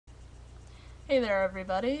Hey there,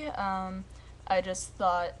 everybody. I just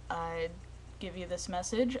thought I'd give you this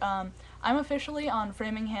message. I'm officially on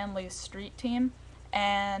Framing Hanley's street team,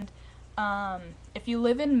 and if you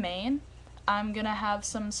live in Maine, I'm gonna have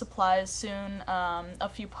some supplies soon. A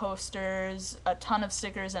few posters, a ton of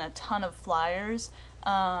stickers, and a ton of flyers.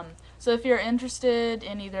 So if you're interested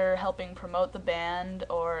in either helping promote the band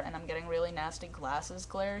and I'm getting really nasty glasses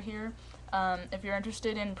glare here, if you're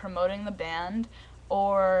interested in promoting the band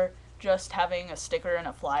or just having a sticker and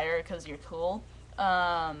a flyer because you're cool,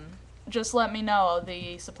 just let me know.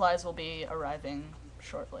 The supplies will be arriving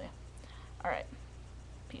shortly. Alright,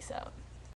 peace out.